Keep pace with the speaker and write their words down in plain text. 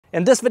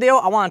In this video,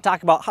 I want to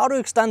talk about how to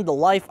extend the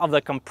life of the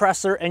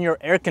compressor in your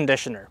air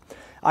conditioner.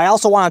 I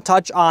also want to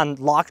touch on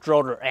locked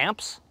rotor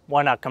amps,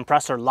 when a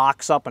compressor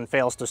locks up and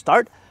fails to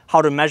start,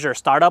 how to measure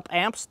startup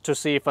amps to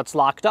see if it's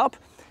locked up,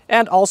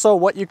 and also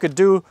what you could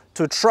do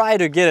to try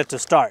to get it to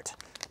start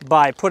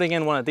by putting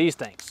in one of these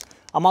things.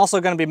 I'm also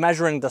going to be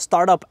measuring the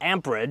startup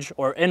amperage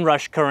or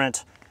inrush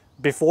current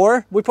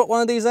before we put one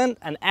of these in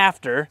and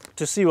after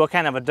to see what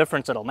kind of a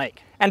difference it'll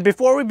make. And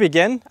before we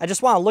begin, I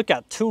just want to look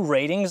at two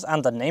ratings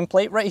on the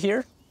nameplate right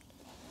here.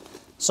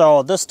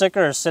 So this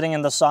sticker is sitting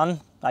in the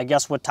sun. I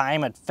guess with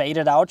time it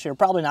faded out. You're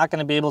probably not going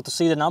to be able to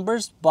see the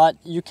numbers, but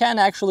you can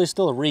actually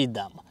still read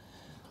them.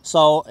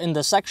 So in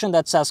the section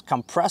that says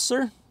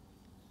compressor,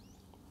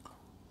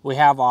 we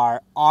have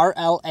our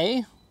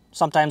RLA.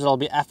 Sometimes it'll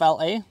be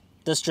FLA.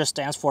 This just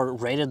stands for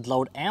rated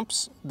load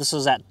amps. This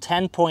is at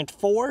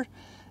 10.4.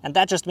 And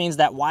that just means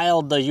that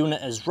while the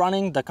unit is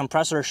running, the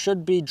compressor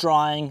should be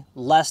drawing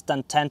less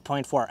than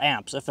 10.4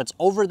 amps. If it's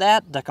over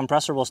that, the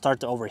compressor will start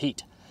to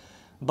overheat.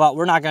 But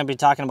we're not going to be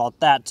talking about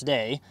that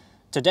today.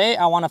 Today,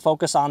 I want to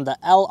focus on the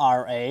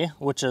LRA,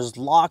 which is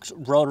locked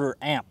rotor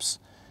amps.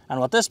 And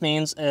what this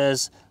means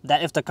is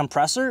that if the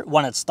compressor,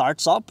 when it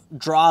starts up,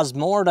 draws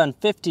more than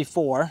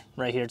 54,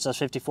 right here it says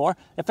 54,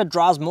 if it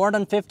draws more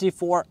than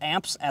 54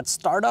 amps at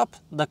startup,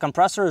 the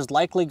compressor is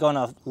likely going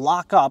to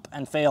lock up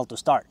and fail to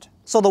start.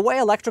 So the way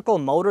electrical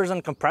motors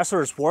and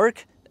compressors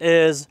work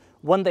is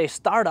when they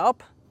start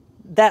up,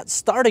 that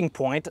starting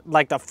point,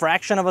 like the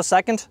fraction of a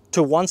second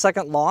to 1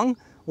 second long,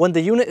 when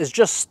the unit is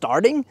just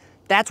starting,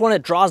 that's when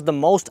it draws the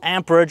most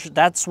amperage,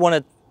 that's when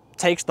it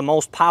takes the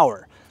most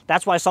power.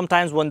 That's why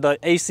sometimes when the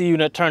AC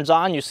unit turns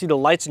on, you see the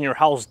lights in your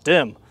house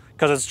dim,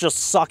 because it's just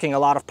sucking a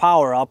lot of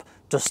power up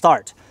to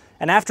start.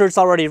 And after it's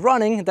already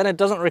running, then it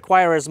doesn't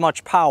require as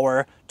much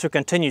power to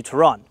continue to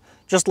run.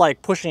 Just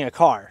like pushing a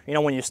car. You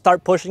know, when you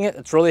start pushing it,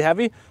 it's really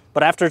heavy,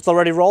 but after it's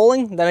already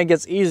rolling, then it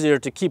gets easier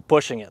to keep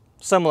pushing it.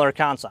 Similar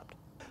concept.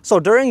 So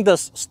during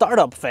this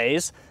startup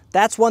phase,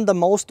 that's when the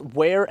most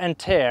wear and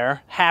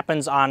tear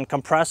happens on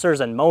compressors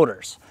and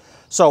motors.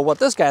 So what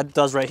this guy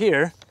does right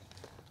here,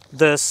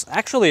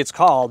 actually it's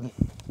called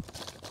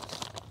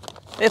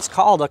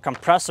a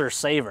Compressor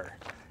Saver.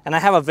 And I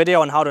have a video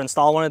on how to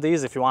install one of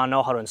these if you want to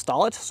know how to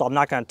install it, so I'm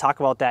not going to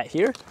talk about that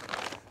here.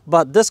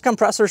 But this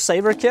Compressor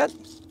Saver kit,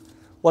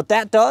 what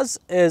that does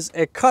is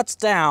it cuts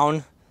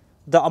down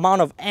the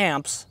amount of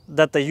amps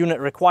that the unit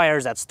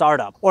requires at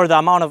startup, or the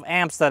amount of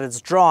amps that it's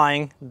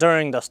drawing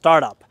during the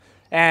startup.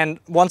 And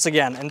once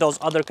again, in those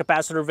other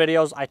capacitor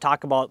videos, I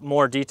talk about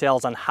more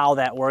details on how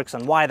that works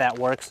and why that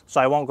works, so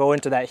I won't go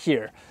into that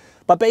here.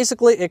 But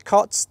basically, it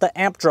cuts the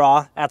amp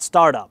draw at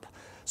startup.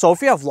 So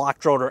if you have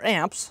locked rotor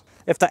amps,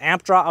 if the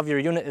amp draw of your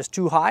unit is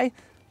too high,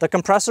 the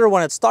compressor,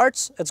 when it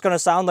starts, it's going to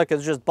sound like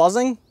it's just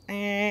buzzing,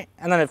 and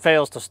then it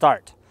fails to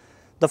start.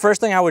 The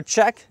first thing I would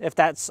check, if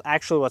that's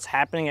actually what's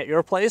happening at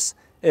your place,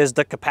 is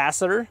the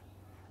capacitor,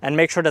 and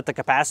make sure that the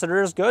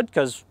capacitor is good,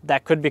 because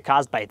that could be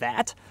caused by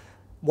that.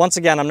 Once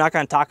again, I'm not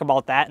going to talk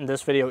about that in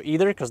this video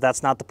either, because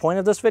that's not the point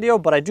of this video,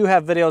 but I do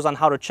have videos on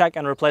how to check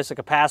and replace a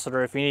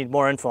capacitor if you need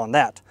more info on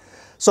that.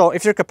 So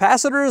if your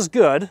capacitor is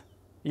good,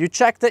 you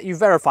checked it, you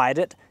verified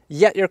it,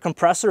 yet your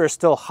compressor is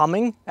still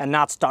humming and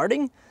not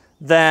starting,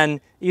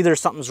 then either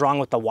something's wrong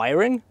with the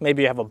wiring,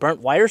 maybe you have a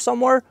burnt wire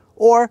somewhere,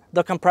 or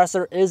the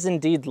compressor is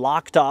indeed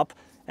locked up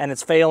and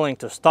it's failing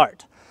to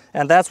start.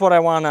 And that's what I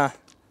want to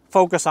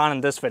focus on in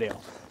this video.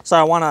 So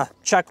I want to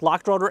check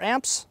locked rotor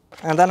amps,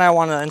 and then I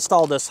want to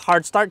install this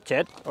hard start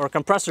kit or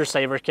compressor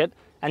saver kit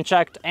and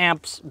check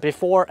amps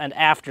before and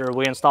after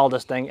we install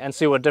this thing and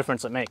see what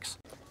difference it makes.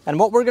 And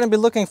what we're going to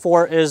be looking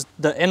for is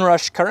the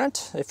inrush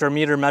current, if your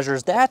meter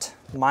measures that.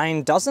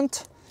 Mine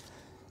doesn't.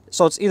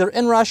 So it's either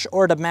inrush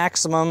or the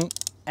maximum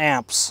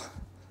amps.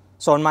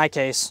 So in my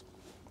case,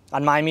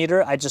 on my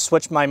meter, I just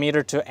switch my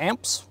meter to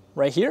amps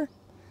right here.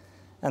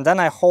 And then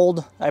I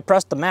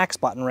press the max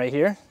button right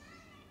here.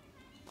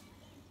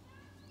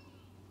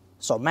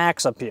 So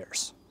max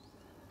appears.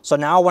 So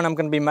now when I'm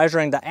going to be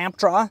measuring the amp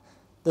draw,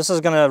 this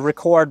is going to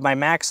record my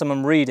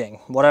maximum reading,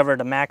 whatever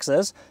the max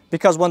is.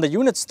 Because when the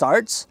unit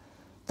starts,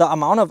 the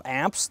amount of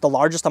amps, the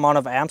largest amount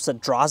of amps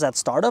it draws at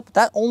startup,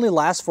 that only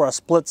lasts for a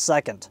split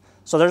second.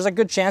 So there's a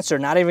good chance you're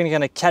not even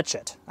going to catch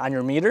it on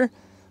your meter.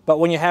 But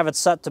when you have it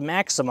set to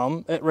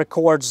maximum, it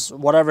records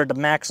whatever the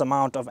max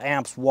amount of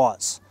amps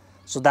was.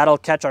 So that'll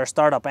catch our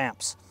startup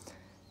amps.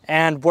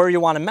 And where you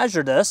want to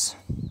measure this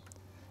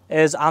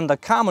is on the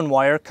common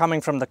wire coming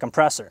from the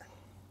compressor.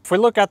 If we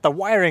look at the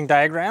wiring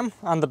diagram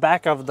on the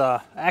back of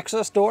the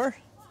access door,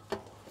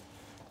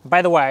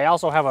 by the way, I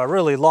also have a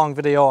really long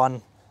video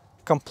on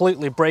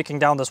completely breaking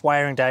down this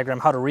wiring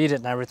diagram, how to read it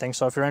and everything,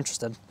 so if you're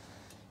interested,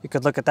 you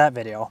could look at that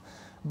video.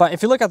 But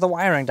if you look at the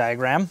wiring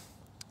diagram,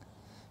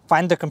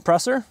 find the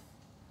compressor.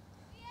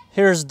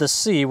 Here's the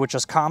C, which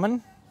is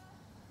common.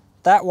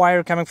 That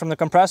wire coming from the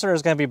compressor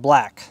is going to be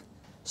black.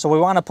 So we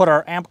want to put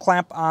our amp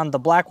clamp on the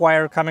black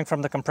wire coming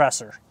from the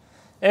compressor.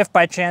 If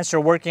by chance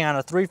you're working on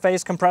a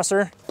 3-phase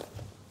compressor,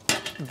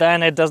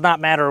 then it does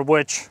not matter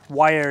which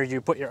wire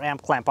you put your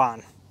amp clamp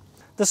on.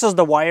 This is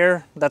the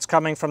wire that's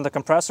coming from the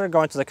compressor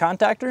going to the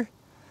contactor.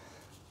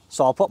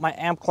 So I'll put my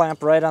amp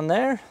clamp right on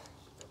there.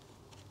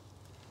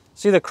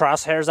 See the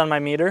crosshairs on my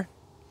meter?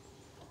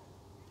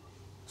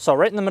 So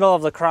right in the middle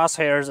of the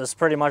crosshairs is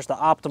pretty much the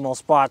optimal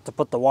spot to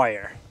put the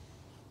wire.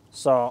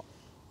 So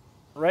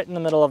right in the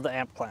middle of the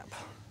amp clamp.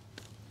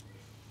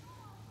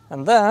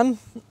 And then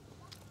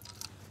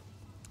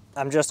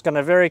I'm just going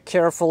to very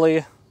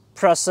carefully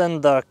press in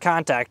the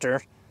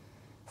contactor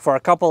for a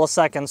couple of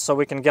seconds so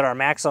we can get our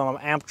maximum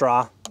amp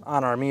draw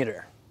on our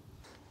meter.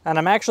 And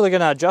I'm actually going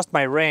to adjust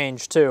my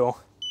range too.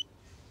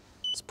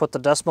 Let's put the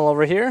decimal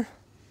over here,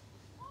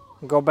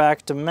 go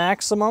back to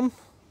maximum,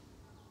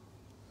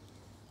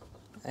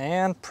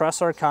 and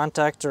press our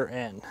contactor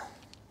in.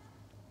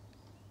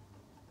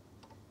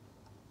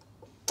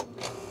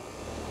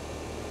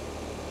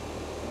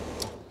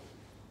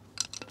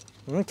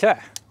 Okay,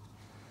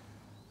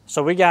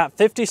 so we got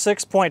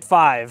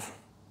 56.5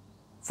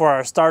 for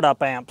our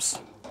startup amps.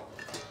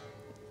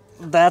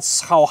 That's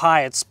how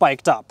high it's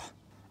spiked up.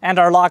 And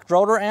our locked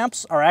rotor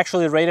amps are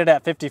actually rated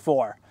at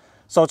 54.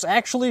 So it's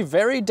actually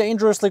very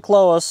dangerously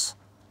close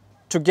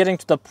to getting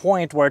to the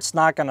point where it's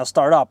not going to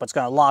start up, it's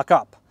going to lock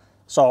up.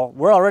 So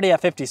we're already at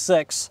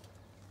 56,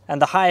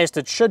 and the highest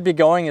it should be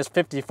going is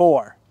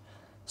 54.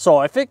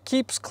 So if it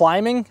keeps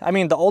climbing, I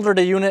mean, the older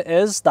the unit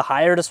is, the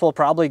higher this will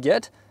probably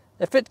get.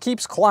 If it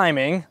keeps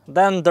climbing,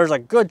 then there's a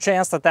good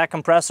chance that that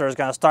compressor is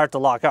going to start to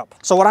lock up.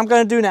 So what I'm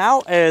going to do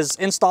now is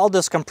install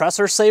this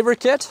Compressor Saver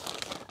kit.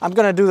 I'm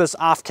going to do this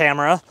off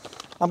camera.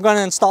 I'm going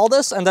to install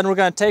this, and then we're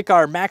going to take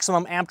our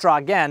maximum amp draw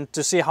again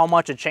to see how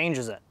much it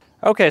changes it.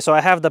 Okay, so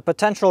I have the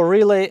potential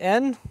relay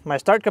in, my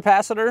start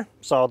capacitor,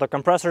 so the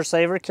Compressor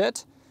Saver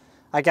kit.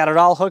 I got it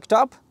all hooked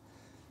up.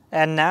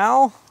 And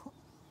now,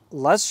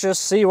 let's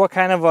just see what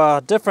kind of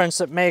a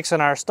difference it makes in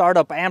our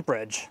startup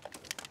amperage.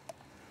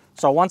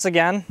 So once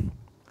again,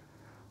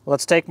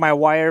 let's take my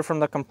wire from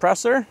the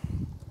compressor,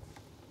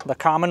 the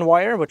common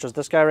wire, which is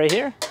this guy right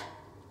here.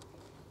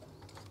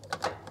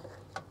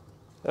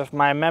 If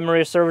my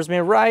memory serves me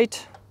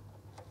right,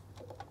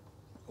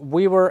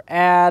 we were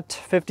at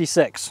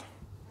 56.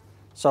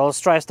 So let's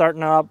try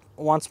starting it up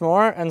once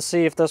more and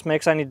see if this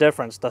makes any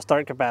difference, the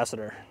start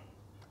capacitor.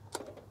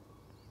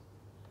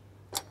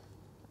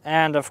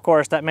 And of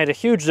course, that made a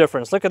huge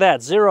difference. Look at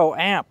that, 0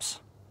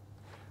 amps.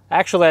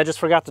 Actually, I just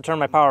forgot to turn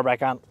my power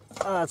back on.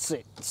 Let's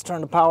see, let's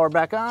turn the power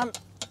back on.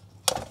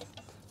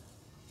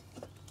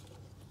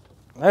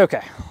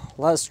 Okay,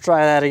 let's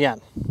try that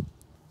again.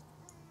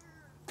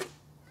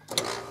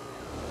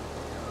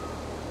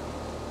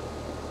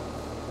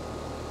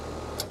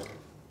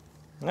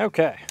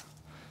 Okay,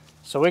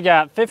 so we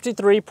got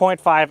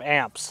 53.5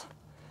 amps,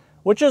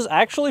 which is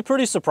actually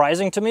pretty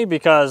surprising to me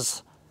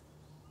because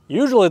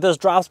usually this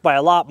drops by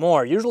a lot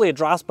more. Usually it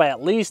drops by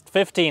at least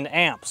 15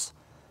 amps.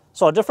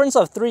 So a difference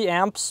of 3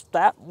 amps,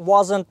 that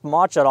wasn't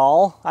much at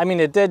all. I mean,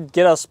 it did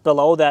get us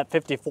below that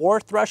 54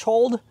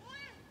 threshold.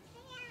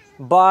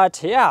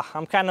 But yeah,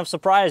 I'm kind of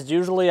surprised.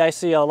 Usually I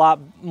see a lot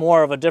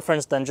more of a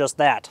difference than just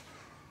that.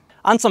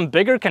 On some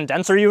bigger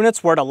condenser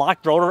units where the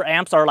locked rotor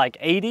amps are like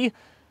 80,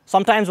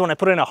 sometimes when I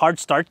put in a hard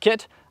start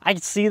kit, I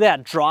can see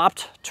that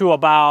dropped to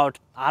about,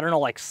 I don't know,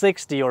 like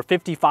 60 or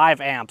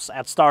 55 amps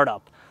at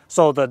startup.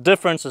 So the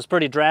difference is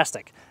pretty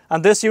drastic.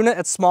 On this unit,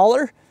 it's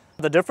smaller.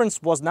 The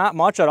difference was not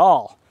much at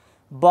all.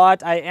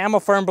 But I am a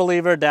firm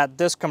believer that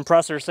this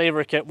Compressor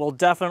Saver kit will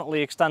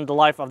definitely extend the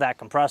life of that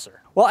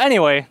compressor. Well,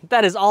 anyway,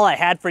 that is all I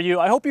had for you.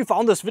 I hope you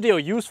found this video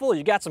useful.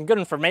 You got some good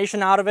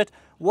information out of it,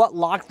 what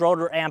locked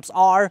rotor amps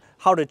are,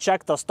 how to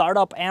check the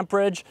startup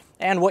amperage,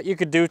 and what you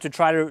could do to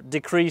try to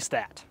decrease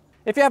that.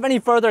 If you have any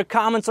further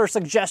comments or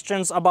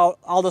suggestions about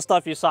all the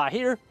stuff you saw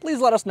here, please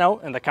let us know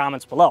in the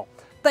comments below.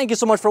 Thank you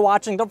so much for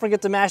watching. Don't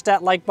forget to mash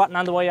that like button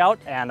on the way out,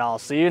 and I'll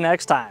see you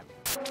next time.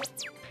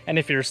 And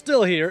if you're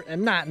still here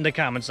and not in the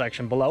comment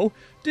section below,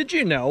 did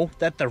you know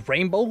that the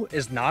rainbow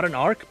is not an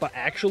arc, but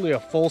actually a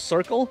full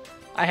circle?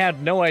 I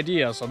had no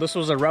idea, so this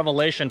was a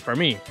revelation for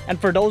me. And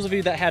for those of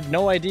you that had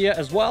no idea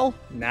as well,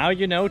 now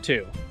you know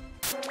too.